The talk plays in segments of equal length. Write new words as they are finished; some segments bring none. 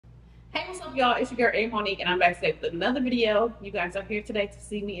Hey, what's up, y'all? It's your girl 𝐂𝐿𝐿, and I'm back today with another video. You guys are here today to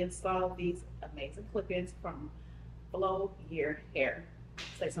see me install these amazing clip-ins from Flooyeer Hair.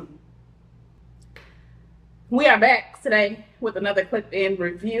 Say something. We are back today with another clip-in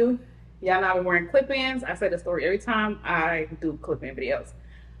review. Y'all know I've been wearing clip-ins. I say the story every time I do clip-in videos.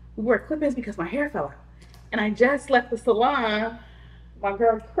 We wear clip-ins because my hair fell out. And I just left the salon. My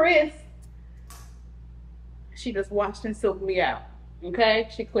girl Chris, she just washed and silked me out. Okay,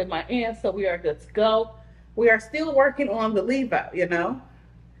 she clipped my ends, so we are good to go. We are still working on the leave out, you know.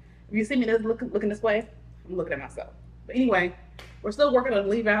 If you see me looking this way, I'm looking at myself. But anyway, we're still working on the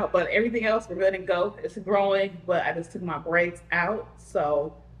leave out, but everything else we're good to go. It's growing, but I just took my braids out,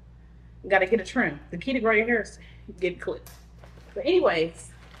 so gotta get a trim. The key to grow your hair is get clipped. But anyways,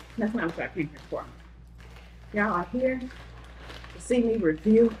 that's not what I came here for. Y'all are here to see me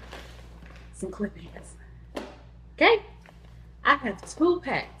review some clip-ins. Okay? I have 2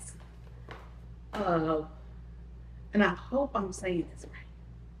 packs of, and I hope I'm saying this right,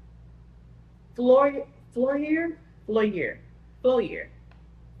 Flooyeer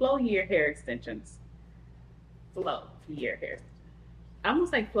hair extensions. Flooyeer hair. I'm gonna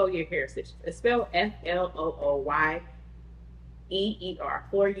say Flooyeer hair extensions. It's spelled Flooyeer.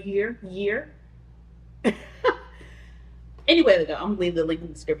 Flooyeer. Anyway, I'm gonna leave the link in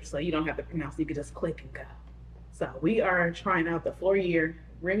the description so you don't have to pronounce it. You can just click and go. So we are trying out the Flooyeer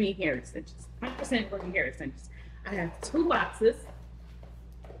Remy hair extensions. 100% Remy hair extensions. I have 2 boxes.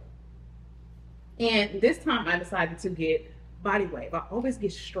 And this time I decided to get body wave. I always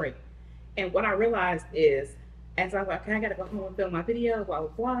get straight. And what I realized is, as I was like, okay, I gotta go home and film my video, blah, blah,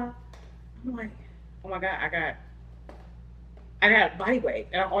 blah. I'm like, oh my God, I got body wave.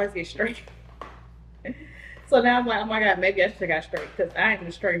 And I always get straight. So now I'm like, oh my God, maybe I should have got straight because I ain't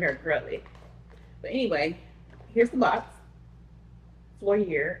gonna straighten hair correctly. But anyway, here's the box.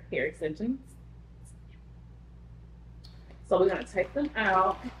 Flooyeer hair extensions. So we're gonna take them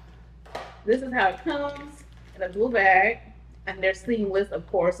out. This is how it comes in a blue bag, and they're seamless, of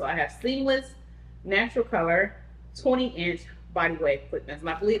course. So I have seamless, natural color, 20-inch body wave clip-ins. And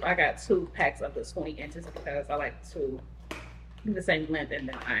I believe I got 2 packs of the 20 inches because I like to do the same length and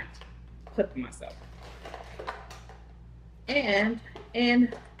then I clip them myself. And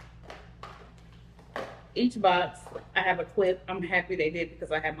in each box, I have a clip. I'm happy they did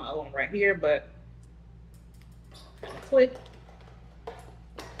because I have my own right here, but a clip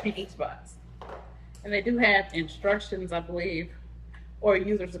in each box. And they do have instructions, I believe, or a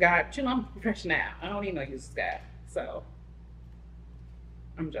user's guide. But you know, I'm a professional. I don't need no user's guide. So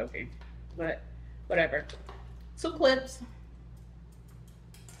I'm joking. But whatever. 2 clips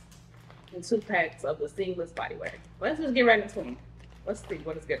and 2 packs of the seamless body wear. Let's just get right into them. Let's see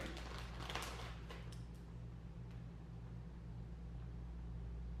what is good.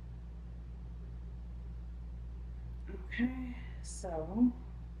 Okay, so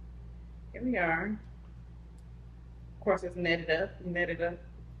here we are. Of course, it's netted up.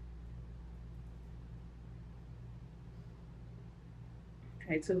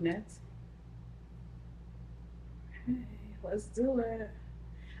 Okay, 2 nets. Okay, let's do it.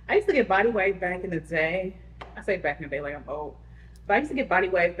 I used to get body wave back in the day. I say back in the day like I'm old. But I used to get body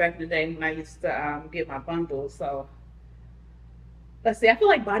wave back in the day when I used to get my bundles. So let's see. I feel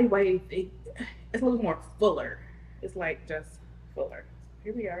like body wave, it's a little more fuller. It's like just fuller.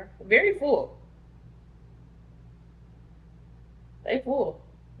 Here we are. Very full. They full.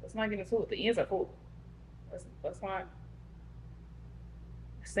 Let's not get into it. The ends are full. Let's not.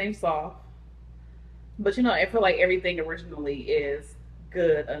 Seems soft. But you know, I feel like everything originally is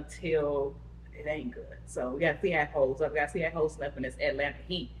good until it ain't good. So we gotta see how it holds up. We gotta see how it holds up in this Atlanta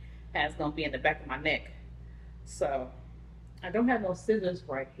heat. How it's gonna be in the back of my neck. So I don't have no scissors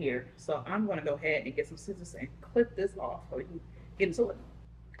right here. So I'm gonna go ahead and get some scissors and clip this off so we can get into it.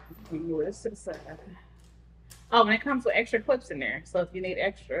 Move this to the side. Oh, and it comes with extra clips in there. So if you need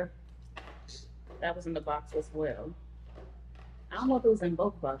extra, that was in the box as well. I don't know if it was in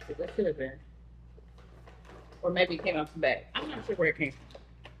both boxes. It should have been. Or maybe it came off the back. I'm not sure where it came from.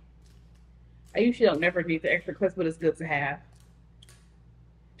 I usually don't never need the extra clips, but it's good to have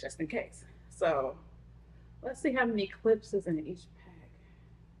just in case. So let's see how many clips is in each pack.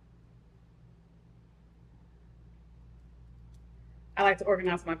 I like to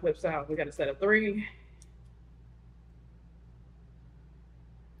organize my clips out. We got a set of 3.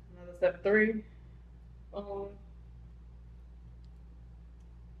 Another set of 3. Boom.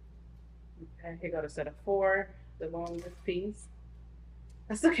 Okay, here got a set of 4. The longest piece.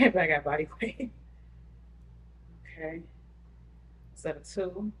 I still can't believe I got body weight. Okay. Set of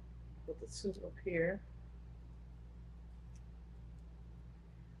 2. Put the 2 up here.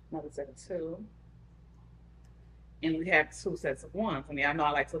 another set of two. And we have two sets of ones. I mean, I know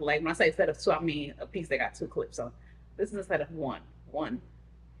I like to label. When I say set of two, I mean a piece that got two clips. So this is a set of one,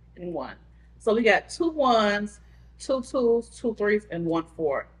 and one. So we got two ones, two twos, two threes, and one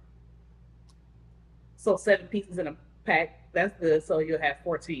four. So seven pieces in a pack. That's good. So you'll have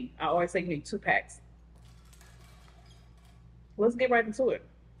 14. I always say you need two packs. Let's get right into it.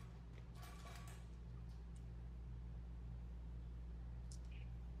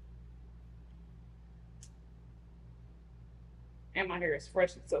 And my hair is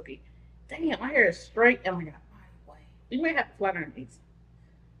fresh and silky. Damn, my hair is straight. Oh my god. You may have to flatten these.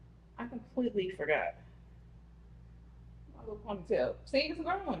 I completely forgot. My little ponytail. See, it's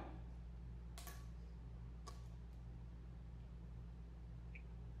growing.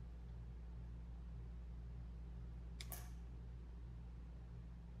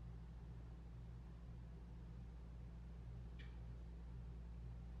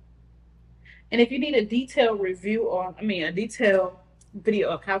 And if you need a detailed review on, I mean, a detailed video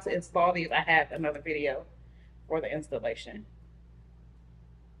of how to install these, I have another video for the installation.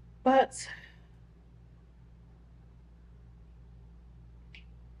 But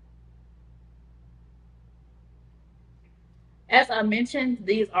as I mentioned,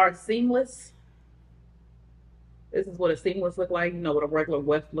 these are seamless. This is what a seamless look like. You know what a regular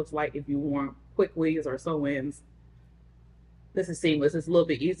weft looks like if you want quick weaves or sew-ins. This is seamless. It's a little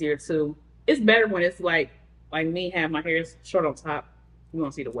bit easier to. It's better when it's like me have my hair short on top. You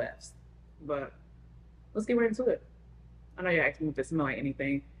won't see the wefts. But let's get right into it. I know you're asking if it smells like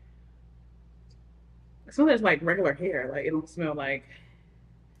anything. It smells like regular hair. Like it don't smell like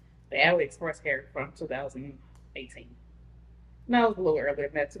the AliExpress hair from 2018. No, it was a little earlier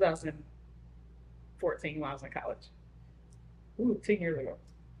than that. 2014 when I was in college. Ooh, 10 years ago.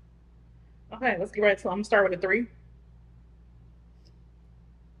 Okay, let's get right to it. I'm gonna start with a three.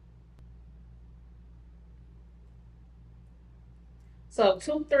 So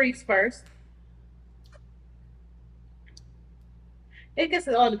two threes first. I guess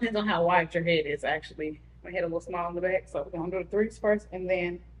it all depends on how wide your head is actually. My head a little small in the back, so we're gonna do the threes first and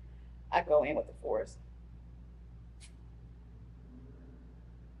then I go in with the fours.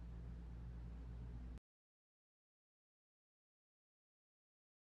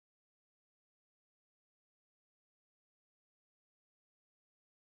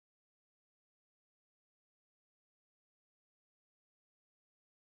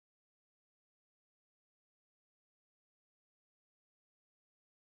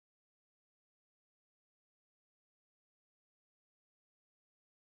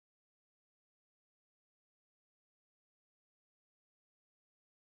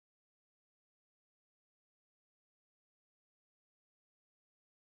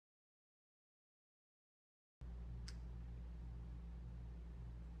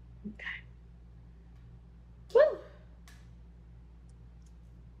 Woo!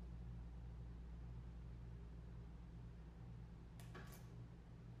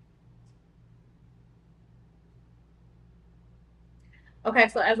 Okay,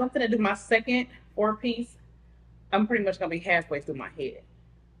 so as I'm gonna do my second four piece, I'm pretty much gonna be halfway through my head,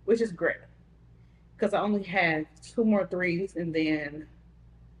 which is great because I only have two more threes and then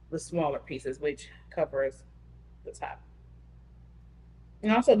the smaller pieces, which covers the top.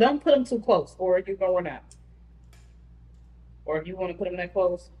 And also, don't put them too close, or you're gonna run out. Or if you want to put them that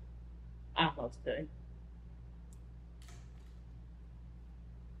close, I don't know what to do.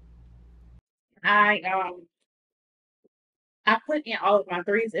 I um I put in all of my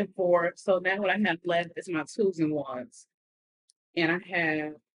threes and fours, so now what I have left is my twos and ones, and I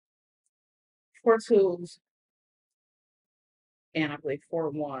have four twos and I believe four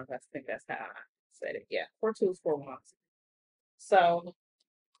ones. I think that's how I said it. Yeah, four twos, four ones. So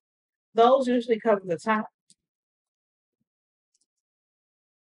those usually cover the top.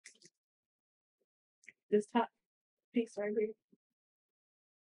 This top piece right here.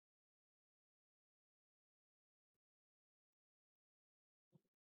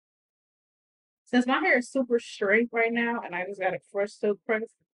 Since my hair is super straight right now, and I just got a fresh silk press,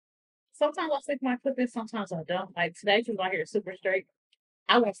 sometimes I stick my clip in, sometimes I don't. Like today, since my hair is super straight,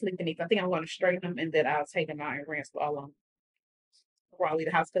 I won't sleep in these. I think I'm going to straighten them and then I'll take them out and rinse all of them before I leave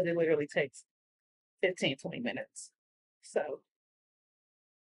the house because it literally takes 15, 20 minutes. So,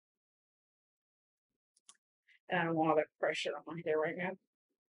 and I don't want all that pressure on my hair right now.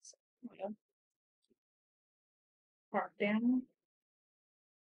 So, I'm gonna part down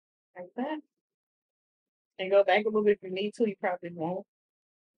like that and go back a little bit if you need to. You probably won't.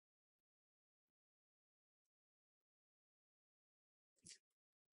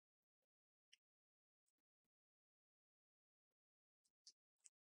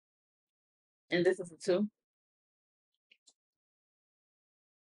 And this is a 2.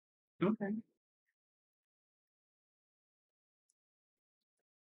 Okay.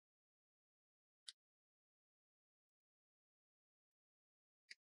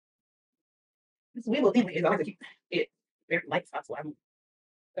 This weird little thing is I like to keep it very light spots so I don't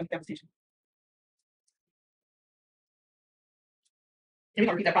pay attention. And we're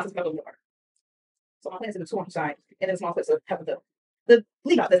gonna repeat that process for a little more. So my plan is in the 2 on each side, and then small clips of half of the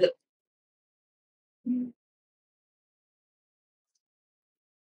leave out the lip.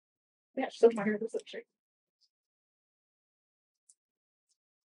 Yeah, just look my hair looks straight.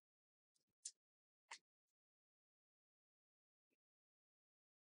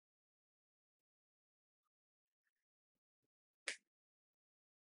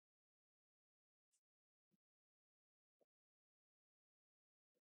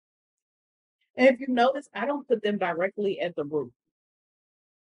 And if you notice, I don't put them directly at the root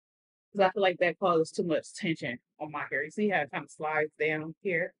because I feel like that causes too much tension on my hair. You see how it kind of slides down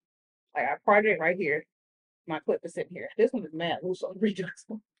here? Like I parted it right here. My clip is sitting here. This one is mad loose on rejoice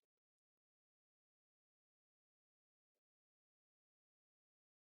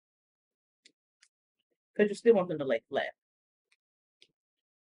because you still want them to lay flat.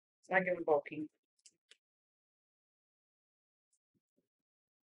 It's not getting bulky.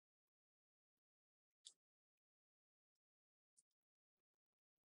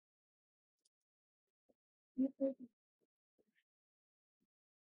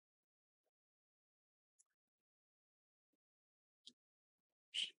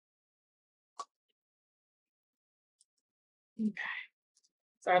 Okay.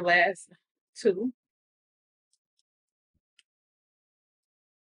 It's our last 2.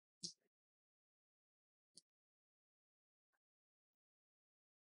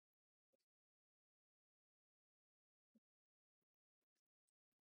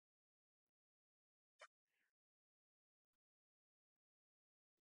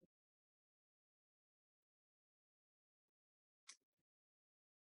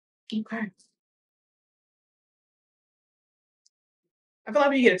 Okay. I feel like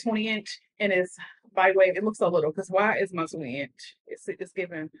when you get a 20-inch and it's by way, it looks so little because why is my 20-inch? It's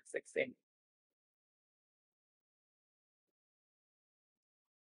given 16.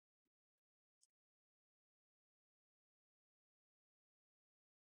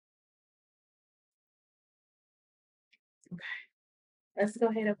 Okay. Let's go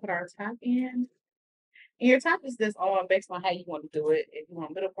ahead and put our top in. And your top is just all based on how you want to do it. If you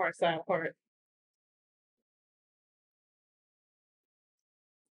want middle part, side part.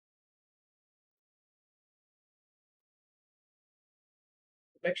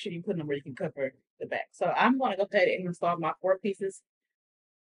 Make sure you put them where you can cover the back. So I'm going to go ahead and install my 4 pieces,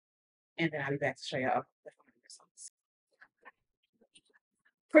 and then I'll be back to show y'all the final results.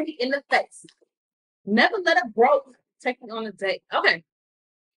 Pretty in the face. Never let it broke. Taking on a date. Okay,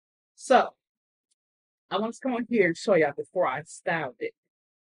 so I want to come on here and show y'all before I styled it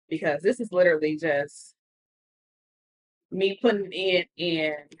because this is literally just me putting it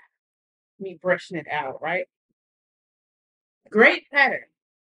in and me brushing it out, right? Great pattern.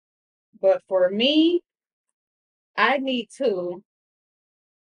 But for me, I need to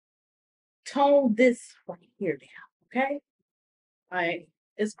tone this right here down, okay? Like,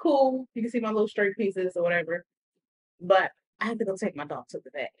 it's cool. You can see my little straight pieces or whatever, but I have to go take my dog to the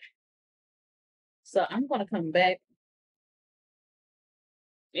vet. So I'm gonna come back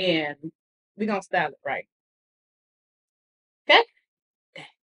and we're gonna style it right. Okay?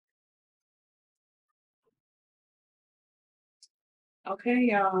 Okay,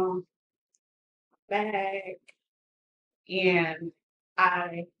 y'all. Back and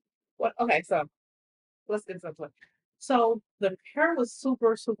I what okay, so let's get into it. So the hair was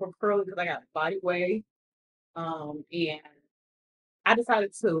super, super curly because I got body wave. And I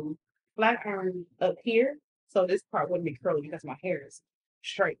decided to flat iron up here so this part wouldn't be curly because my hair is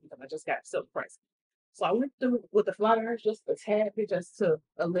straight because I just got silk pressed. So I went through with the flat irons just a tad bit just to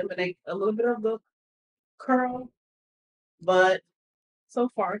eliminate a little bit of the curl, but so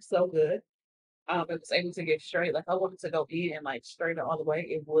far so good. I was able to get straight. Like I wanted to go in and like straighten it all the way,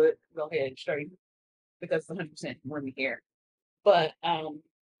 it would go ahead and straighten because it's 100% roomy hair. But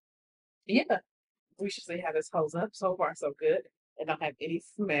yeah, we should see how this holds up. So far so good. It don't have any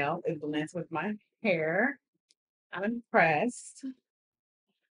smell. It blends with my hair. I'm impressed.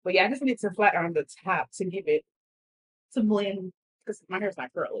 But yeah, I just need to flat iron the top to give it to blend because my hair's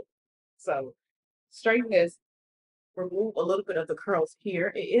not curly. So straighten this, remove a little bit of the curls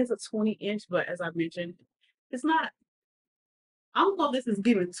here. It is a 20-inch, but as I mentioned, it's not. I don't know if this is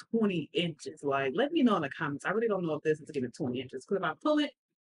giving 20 inches. Like, let me know in the comments. I really don't know if this is giving 20 inches because if I pull it,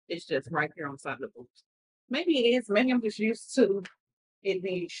 It's just right here on the side of the boobs. Maybe it is. Maybe I'm just used to it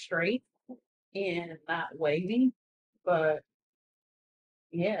being straight and not wavy. But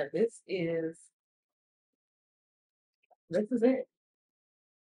yeah, this is it.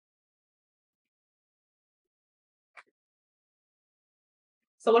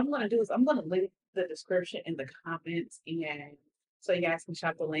 So what I'm gonna do is I'm gonna leave the description in the comments and so you guys can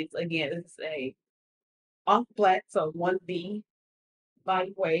shop the links. Again, it's a off black, so 1B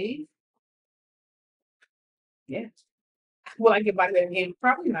body wave. Yeah. Will I get body wave again?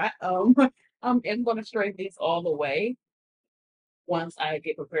 Probably not. I'm gonna straighten these all the way once I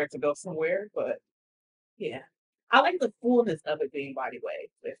get prepared to go somewhere. But yeah. I like the fullness of it being body wave.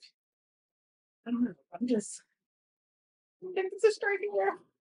 But I don't know. I think it's a straight hair.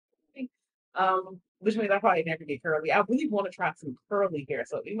 Which means I probably never get curly. I really want to try some curly hair.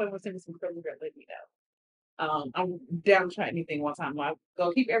 So if anyone wants to send me some curly hair, let me know. I'm down to try anything one time. I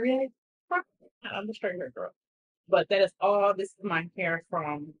go keep every day. I'm a straight hair girl. But that is all. This is my hair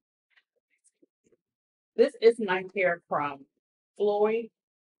from. This is my hair from Floyd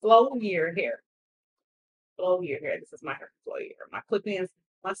Flooyeer hair. Flooyeer hair. This is my hair from Flooyeer. My clip-ins,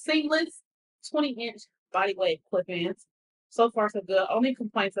 my seamless 20-inch body weight clip-ins. So far, so good. Only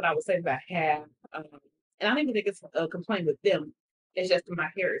complaints that I would say that I have, and I don't even think it's a complaint with them. It's just that my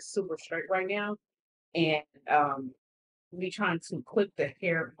hair is super straight right now, and me trying to clip the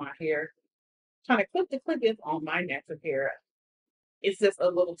hair of my hair, trying to clip the clip-ins on my natural hair. It's just a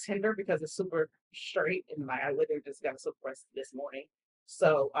little tender because it's super straight, and like I literally just got a super this morning,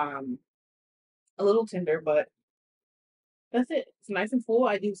 so a little tender, but that's it. It's nice and full.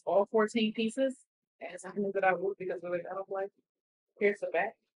 I used all 14 pieces as I knew that I would because really I don't like. Here's the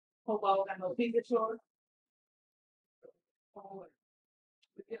back. Hope I don't have no picture. Oh,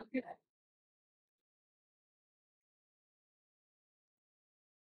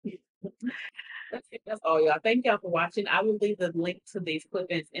 that's it. That's all, y'all. Thank y'all for watching. I will leave the link to these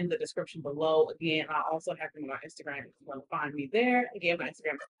clip-ins in the description below. Again, I also have them on Instagram if you want to find me there. Again, my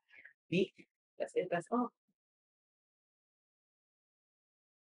Instagram is Meek. That's it. That's all.